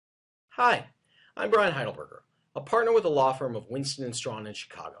Hi, I'm Brian Heidelberger, a partner with the law firm of Winston & Strawn in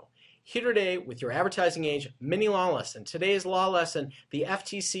Chicago. Here today with your Advertising Age mini law lesson. Today's law lesson, the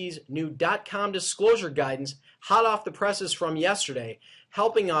FTC's new .com disclosure guidance, hot off the presses from yesterday,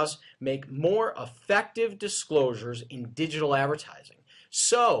 helping us make more effective disclosures in digital advertising.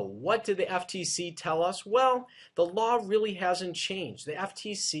 So, what did the FTC tell us? Well, the law really hasn't changed. The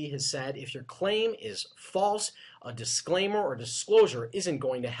FTC has said if your claim is false, a disclaimer or disclosure isn't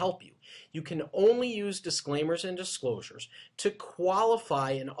going to help you. You can only use disclaimers and disclosures to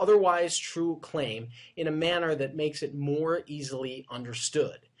qualify an otherwise true claim in a manner that makes it more easily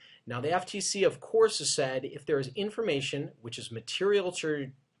understood. Now, the FTC, of course, has said if there is information which is material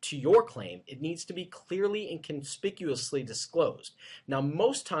to your claim, it needs to be clearly and conspicuously disclosed. Now,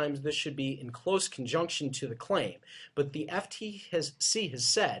 most times this should be in close conjunction to the claim, but the FTC has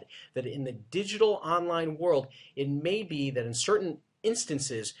said that in the digital online world, it may be that in certain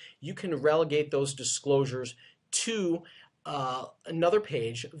instances you can relegate those disclosures to another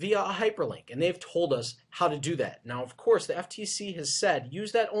page via a hyperlink, and they've told us how to do that. Now, of course, the FTC has said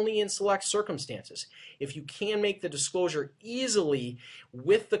use that only in select circumstances. If you can make the disclosure easily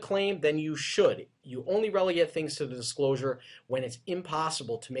with the claim, then you should. You only relegate things to the disclosure when it's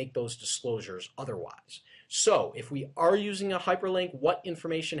impossible to make those disclosures otherwise. So, if we are using a hyperlink, what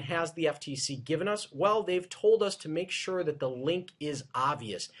information has the FTC given us? Well, they've told us to make sure that the link is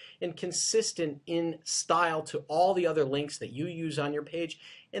obvious and consistent in style to all the other links that you use on your page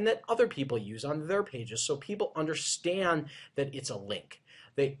and that other people use on their pages, so people understand that it's a link.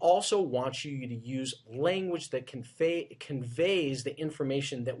 They also want you to use language that conveys the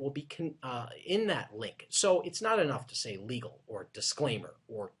information that will be in that link. So it's not enough to say legal or disclaimer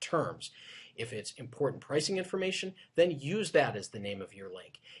or terms. If it's important pricing information, then use that as the name of your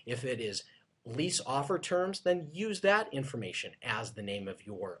link. If it is lease offer terms, then use that information as the name of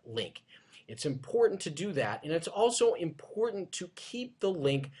your link. It's important to do that, and it's also important to keep the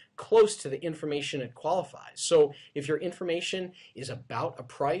link close to the information it qualifies. So if your information is about a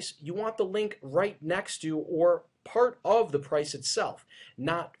price, you want the link right next to or part of the price itself,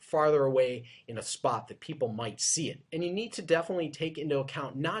 not farther away in a spot that people might see it. And you need to definitely take into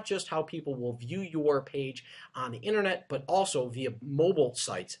account not just how people will view your page on the internet, but also via mobile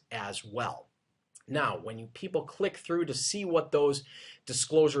sites as well. Now, when people click through to see what those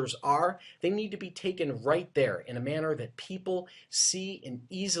disclosures are, they need to be taken right there in a manner that people see and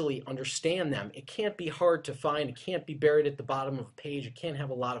easily understand them. It can't be hard to find. It can't be buried at the bottom of a page. It can't have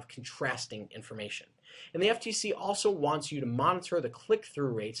a lot of contrasting information. And the FTC also wants you to monitor the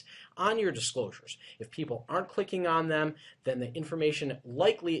click-through rates on your disclosures. If people aren't clicking on them, then the information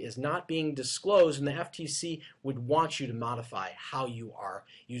likely is not being disclosed, and the FTC would want you to modify how you are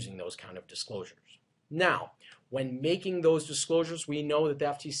using those kind of disclosures. Now, when making those disclosures, we know that the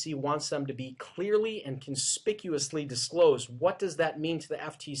FTC wants them to be clearly and conspicuously disclosed. What does that mean to the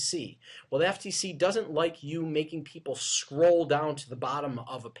FTC? Well, the FTC doesn't like you making people scroll down to the bottom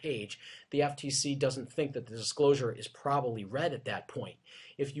of a page. The FTC doesn't think that the disclosure is probably read at that point.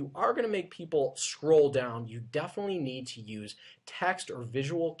 If you are going to make people scroll down, you definitely need to use text or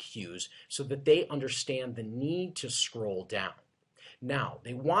visual cues so that they understand the need to scroll down. Now,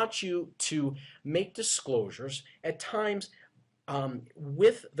 they want you to make disclosures at times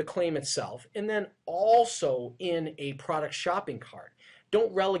with the claim itself and then also in a product shopping cart.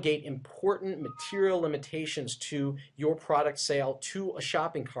 Don't relegate important material limitations to your product sale to a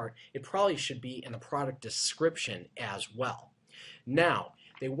shopping cart. It probably should be in the product description as well. Now,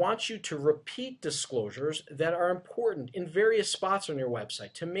 they want you to repeat disclosures that are important in various spots on your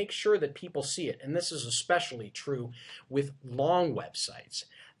website to make sure that people see it. And this is especially true with long websites.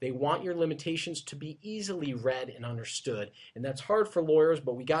 They want your limitations to be easily read and understood. And that's hard for lawyers,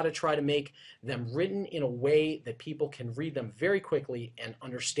 but we got to try to make them written in a way that people can read them very quickly and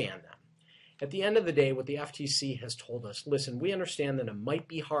understand them. At the end of the day, what the FTC has told us, listen, we understand that it might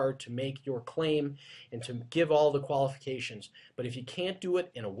be hard to make your claim and to give all the qualifications, but if you can't do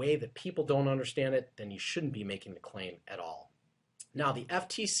it in a way that people don't understand it, then you shouldn't be making the claim at all. Now, the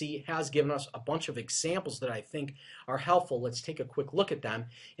FTC has given us a bunch of examples that I think are helpful. Let's take a quick look at them.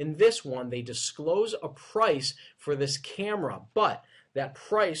 In this one, they disclose a price for this camera, but that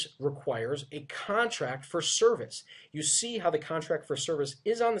price requires a contract for service. You see how the contract for service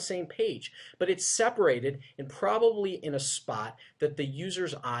is on the same page, but it's separated and probably in a spot that the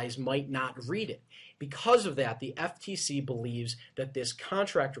user's eyes might not read it. Because of that, the FTC believes that this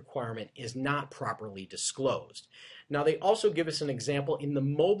contract requirement is not properly disclosed. Now, they also give us an example in the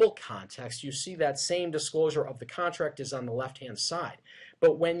mobile context. You see that same disclosure of the contract is on the left-hand side.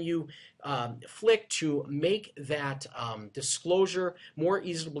 But when you flick to make that disclosure more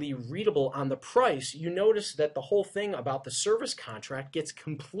easily readable on the price, you notice that the whole thing about the service contract gets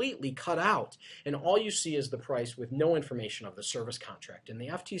completely cut out, and all you see is the price with no information of the service contract. And the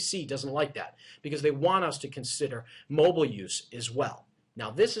FTC doesn't like that because they want us to consider mobile use as well. Now,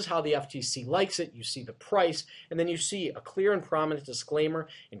 this is how the FTC likes it. You see the price, and then you see a clear and prominent disclaimer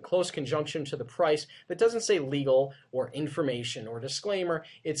in close conjunction to the price that doesn't say legal or information or disclaimer.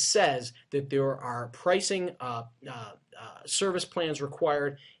 It says that there are pricing service plans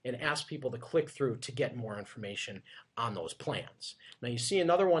required and asks people to click through to get more information on those plans. Now, you see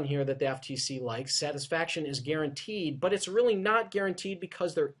another one here that the FTC likes. Satisfaction is guaranteed, but it's really not guaranteed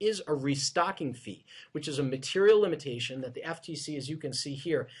because there is a restocking fee, which is a material limitation that the FTC, as you can see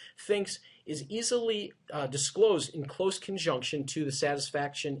here, thinks is easily disclosed in close conjunction to the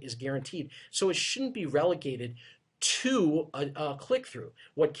satisfaction is guaranteed. So it shouldn't be relegated to a click-through.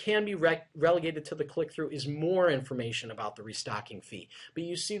 What can be relegated to the click-through is more information about the restocking fee. But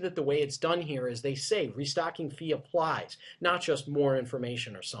you see that the way it's done here is they say restocking fee applies, not just more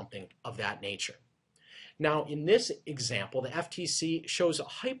information or something of that nature. Now, in this example, the FTC shows a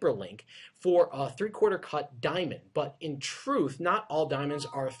hyperlink for a 3/4 cut diamond, but in truth, not all diamonds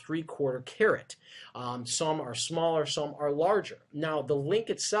are 3/4 carat. Some are smaller, some are larger. Now, the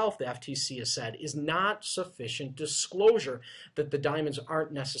link itself, the FTC has said, is not sufficient disclosure that the diamonds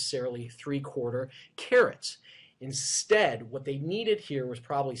aren't necessarily 3/4 carats. Instead, what they needed here was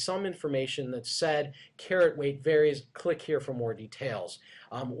probably some information that said carat weight varies, click here for more details.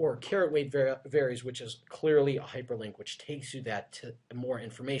 Or carat weight varies, which is clearly a hyperlink which takes you that to more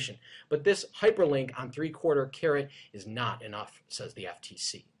information. But this hyperlink on 3/4 carat is not enough, says the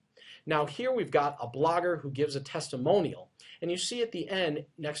FTC. Now here we've got a blogger who gives a testimonial, and you see at the end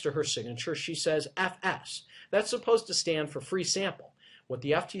next to her signature she says FS. That's supposed to stand for free sample. What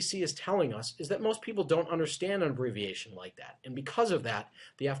the FTC is telling us is that most people don't understand an abbreviation like that, and because of that,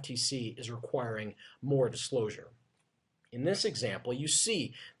 the FTC is requiring more disclosure. In this example, you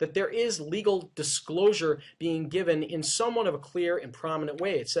see that there is legal disclosure being given in somewhat of a clear and prominent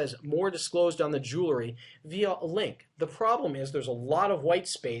way. It says more disclosed on the jewelry via a link. The problem is there's a lot of white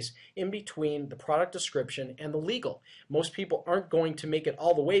space in between the product description and the legal. Most people aren't going to make it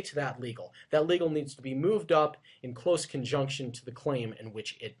all the way to that legal. That legal needs to be moved up in close conjunction to the claim in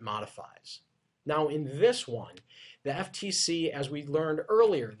which it modifies. Now in this one, the FTC, as we learned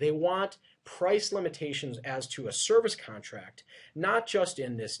earlier, they want price limitations as to a service contract, not just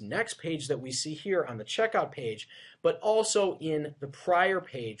in this next page that we see here on the checkout page, but also in the prior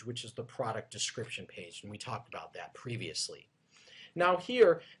page, which is the product description page, and we talked about that previously. Now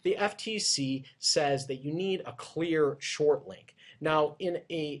here, the FTC says that you need a clear short link. Now, in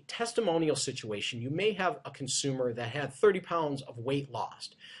a testimonial situation, you may have a consumer that had 30 pounds of weight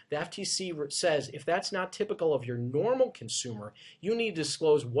lost. The FTC says if that's not typical of your normal consumer, you need to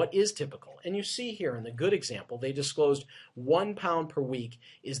disclose what is typical. And you see here in the good example, they disclosed 1 pound per week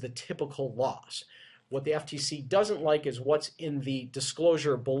is the typical loss. What the FTC doesn't like is what's in the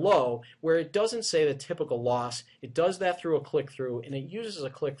disclosure below, where it doesn't say the typical loss. It does that through a click-through, and it uses a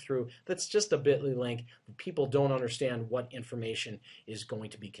click-through that's just a bit.ly link. People don't understand what information is going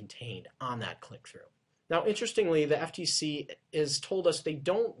to be contained on that click-through. Now, interestingly, the FTC has told us they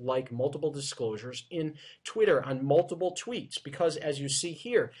don't like multiple disclosures in Twitter on multiple tweets because, as you see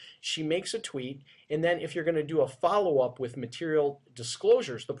here, she makes a tweet, and then if you're going to do a follow-up with material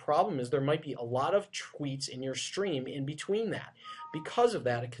disclosures, the problem is there might be a lot of tweets in your stream in between that. Because of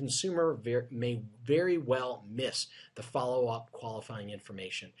that, a consumer may very well miss the follow-up qualifying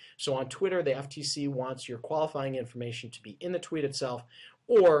information. So on Twitter, the FTC wants your qualifying information to be in the tweet itself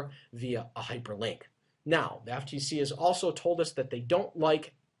or via a hyperlink. Now, the FTC has also told us that they don't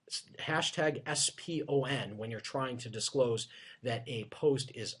like hashtag SPON when you're trying to disclose that a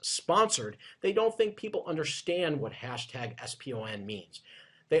post is sponsored. They don't think people understand what hashtag SPON means.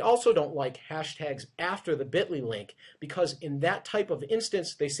 They also don't like hashtags after the bit.ly link because in that type of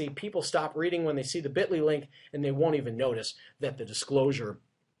instance, they say people stop reading when they see the bit.ly link and they won't even notice that the disclosure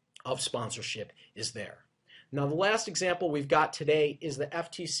of sponsorship is there. Now, the last example we've got today is the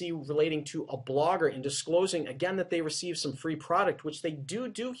FTC relating to a blogger in disclosing, again, that they receive some free product, which they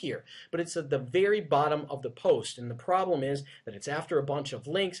do here, but it's at the very bottom of the post. And the problem is that it's after a bunch of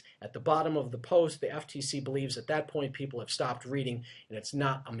links at the bottom of the post. The FTC believes at that point people have stopped reading and it's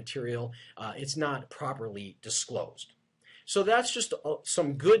not a material, it's not properly disclosed. So that's just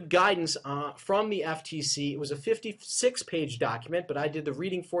some good guidance from the FTC. It was a 56-page document, but I did the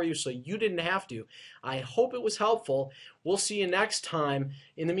reading for you so you didn't have to. I hope it was helpful. We'll see you next time.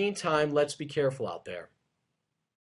 In the meantime, let's be careful out there.